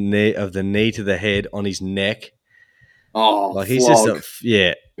of the knee to the head on his neck. Oh, like he's flog.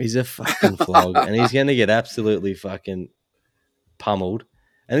 he's a fucking flog, and he's going to get absolutely fucking pummeled.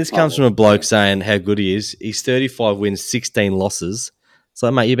 And this comes from a bloke saying how good he is. He's 35 wins, 16 losses. It's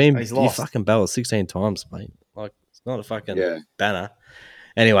like, mate, you fucking battled 16 times, mate. Like, it's not a fucking banner.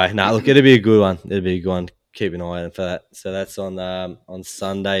 Anyway, look, it'll be a good one. It'll be a good one. Keep an eye out for that. So that's on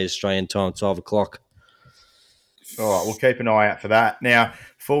Sunday, Australian time, 12 o'clock. All right, we'll keep an eye out for that. Now,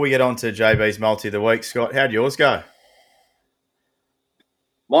 before we get on to JB's multi of the week, Scott, how'd yours go?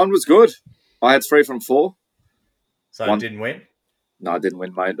 Mine was good. I had 3 from 4. So didn't win? No, I didn't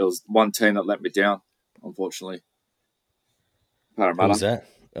win, mate. There was one team that let me down, unfortunately. Parramatta. Who's that?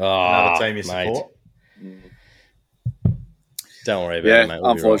 Another team you support? Don't worry about it, mate.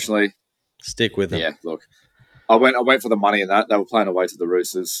 We'll unfortunately. Right. Stick with them. Yeah, look. I went for the money in that. They were playing away to the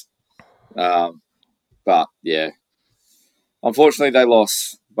Roosters. But, yeah. Unfortunately, they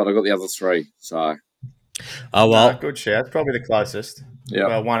lost, but I got the other 3, so... Oh, well. Good shout. Probably the closest. Yeah.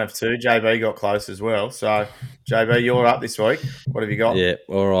 Well, one of two. JB got close as well. So, JB, you're up this week. What have you got? Yeah,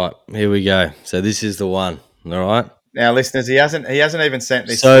 all right. Here we go. So this is the one. All right. Now, listeners, he hasn't even sent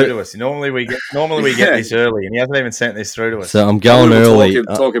this So- through to us. Normally we get this early, and he hasn't even sent this through to us. So I'm going We were early.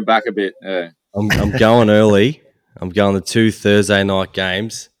 talking back a bit. Yeah. I'm going early. I'm going the 2 Thursday night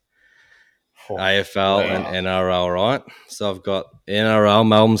games, Oh, AFL wow. and NRL, right? So I've got NRL,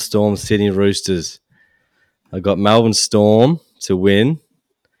 Melbourne Storm, Sydney Roosters. I've got Melbourne Storm to win.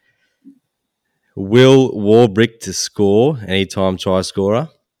 Will Warbrick to score, anytime try scorer.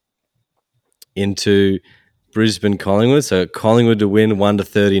 Into Brisbane Collingwood. So Collingwood to win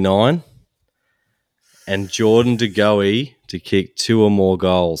 1-39. And Jordan De Goey to kick 2 or more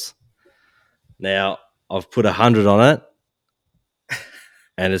goals. Now, I've put 100 on it,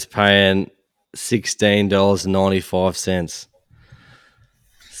 and it's paying $16.95.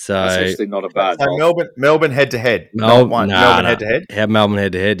 So That's actually not a bad So odds. Melbourne head to head. Melbourne head to head. Have Melbourne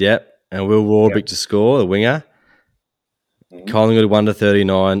head to head, yep. And Will Warbrick to score, the winger. Mhm. Collingwood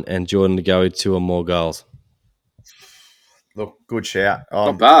 1-39, and Jordan to go 2 or more goals. Look, good shout.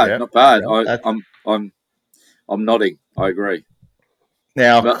 Not bad, yeah. not bad. Yeah. I'm nodding. I agree.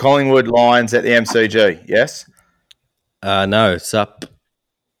 Now, But- Collingwood Lions at the MCG. Yes, No, it's up.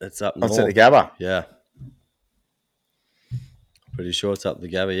 It's up that's north. at the Gabba. Yeah. Pretty sure it's up the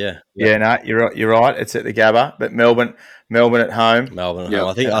Gabba, yeah. Yeah, no, you're right. It's at the Gabba, but Melbourne at home. Melbourne. Yeah.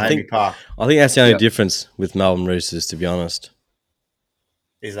 I think at Amy Park that's the only Yeah. difference with Melbourne Roosters, to be honest.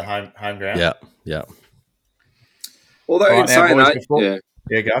 is the home ground. Yeah. Although Right, in now, saying boys, that, before- yeah,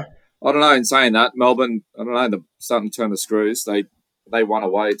 Yeah, go. I don't know. In saying that, Melbourne, I don't know, they're starting to turn the screws. They won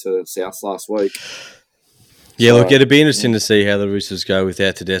away to South last week. Yeah, So, look, it'd be interesting to see how the Roosters go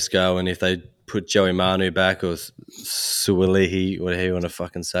without Tedesco, and if they put Joey Manu back or Sualihi, whatever you want to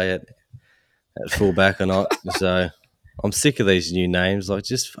fucking say it, at full back or not. So I'm sick of these new names. Like,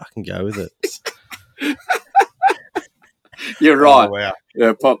 just fucking go with it. You're right. Oh, wow.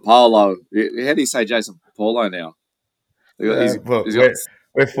 Yeah, Paulo. How do you say Jason Paulo now? He's Look, got-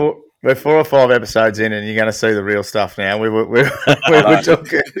 we're 4 or 5 episodes in, and you're going to see the real stuff now. We were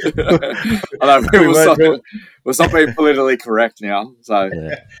talking. I know, We we'll weren't stop, we'll stop being politically correct now. So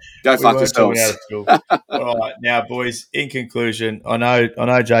Yeah. go We fuck weren't talking yourselves. out of school. All right, now, boys. In conclusion, I know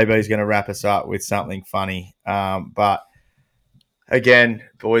JB is going to wrap us up with something funny, but again,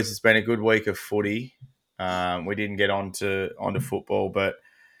 boys, it's been a good week of footy. We didn't get onto football, but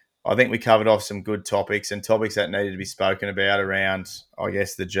I think we covered off some good topics and topics that needed to be spoken about around, I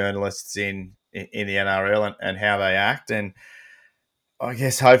guess, the journalists in the NRL and how they act. And I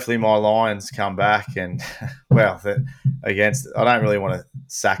guess hopefully my Lions come back and, well, I don't really want to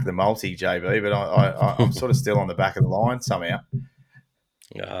sack the multi, JB, but I'm sort of still on the back of the line somehow.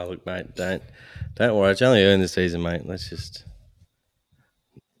 Oh, look, mate, don't worry. It's only early this season, mate. Let's just...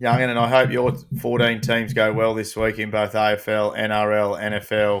 Youngin, and I hope your 14 teams go well this week in both AFL, NRL,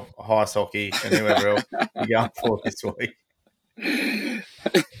 NFL, ice hockey, and whoever else you're going for this week.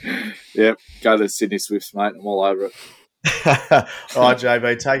 Yep, go to Sydney Swifts, mate. I'm all over it. All right,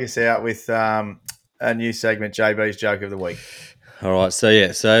 JB, take us out with a new segment, JB's Joke of the Week. All right, so we're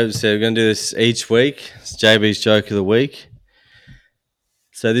going to do this each week. It's JB's Joke of the Week.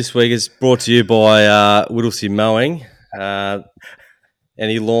 So this week is brought to you by Whittlesea Mowing.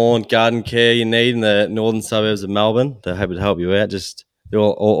 Any lawn, garden care you need in the northern suburbs of Melbourne, they're happy to help you out. Just do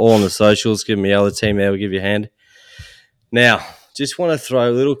all on the socials. Give them a yell. The team there will give you a hand. Now, just want to throw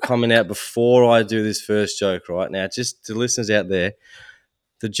a little comment out before I do this first joke, right? Now, just to listeners out there,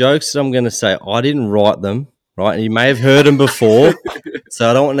 the jokes that I'm going to say, I didn't write them, right? And you may have heard them before, so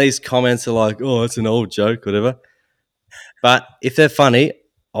I don't want these comments are like, oh, it's an old joke, whatever. But if they're funny,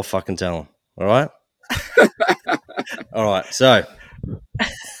 I'll fucking tell them, all right? All right, so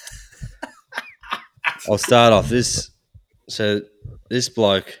I'll start off this. So this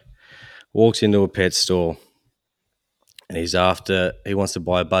bloke walks into a pet store and he wants to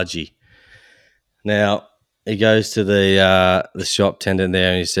buy a budgie. Now he goes to the shop tendant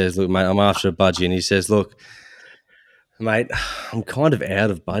there and he says, look, mate, I'm after a budgie. And he says, look, mate, I'm kind of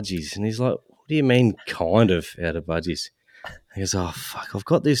out of budgies. And he's like, what do you mean kind of out of budgies? He goes, oh, fuck, I've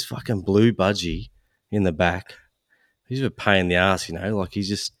got this fucking blue budgie in the back. He's a pain in the ass, you know, like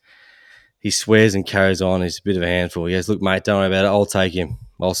he swears and carries on. He's a bit of a handful. He goes, look, mate, don't worry about it. I'll take him.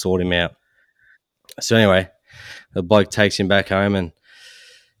 I'll sort him out. So anyway, the bloke takes him back home and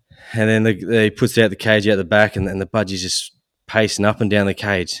then he puts out the cage out the back and the budgie's just pacing up and down the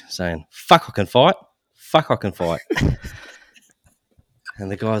cage saying, fuck, I can fight. Fuck, I can fight.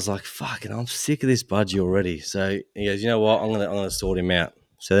 And the guy's like, fucking, I'm sick of this budgie already. So he goes, you know what? I'm gonna sort him out.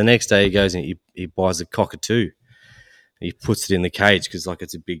 So the next day he goes and he buys a cockatoo. He puts it in the cage because like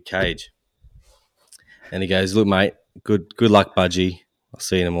it's a big cage. And he goes, "Look, mate, good luck, Budgie. I'll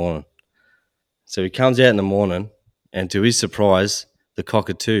see you in the morning." So he comes out in the morning, and to his surprise, the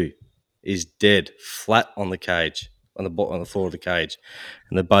cockatoo is dead, flat on the cage, on the floor of the cage.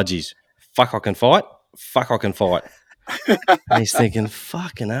 And the Budgie's, "Fuck, I can fight. Fuck, I can fight." And he's thinking,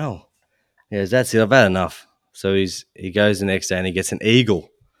 "Fucking hell." He goes, "That's it. I've had enough." So he goes the next day and he gets an eagle.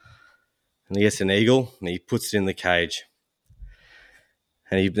 And he gets an eagle and he puts it in the cage.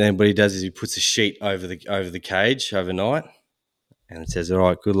 And then what he does is he puts a sheet over the cage overnight, and it says, "All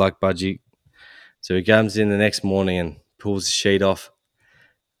right, good luck, Budgie." So he comes in the next morning and pulls the sheet off.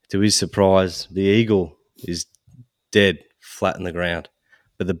 To his surprise, the eagle is dead, flat on the ground,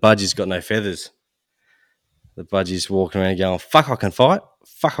 but the Budgie's got no feathers. The Budgie's walking around going, "Fuck, I can fight.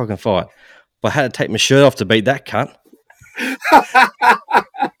 Fuck, I can fight." But I had to take my shirt off to beat that cunt.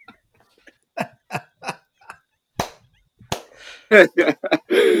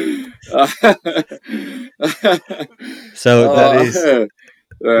 So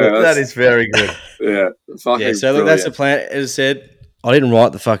that is very good. Yeah. So look, that's the plan. As I said, I didn't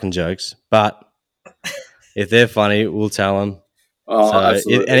write the fucking jokes, but if they're funny, we'll tell them.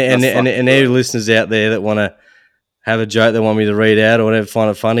 Absolutely. And any listeners out there that want to have a joke they want me to read out or whatever,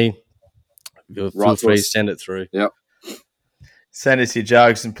 find it funny, feel free to send it through. Yep. Send us your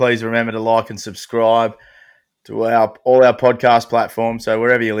jokes, and please remember to like and subscribe to all our podcast platforms. So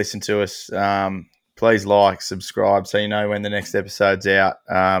wherever you listen to us, please like, subscribe, so you know when the next episode's out.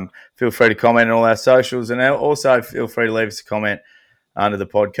 Feel free to comment on all our socials, and also feel free to leave us a comment under the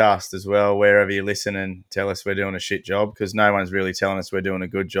podcast as well, wherever you listen, and tell us we're doing a shit job, because no one's really telling us we're doing a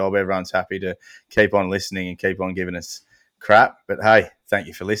good job. Everyone's happy to keep on listening and keep on giving us crap. But hey, thank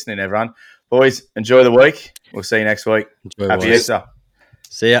you for listening, everyone. Boys, enjoy the week. We'll see you next week. Happy Easter.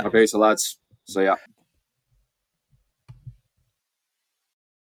 See ya. Happy Easter, lads. See ya.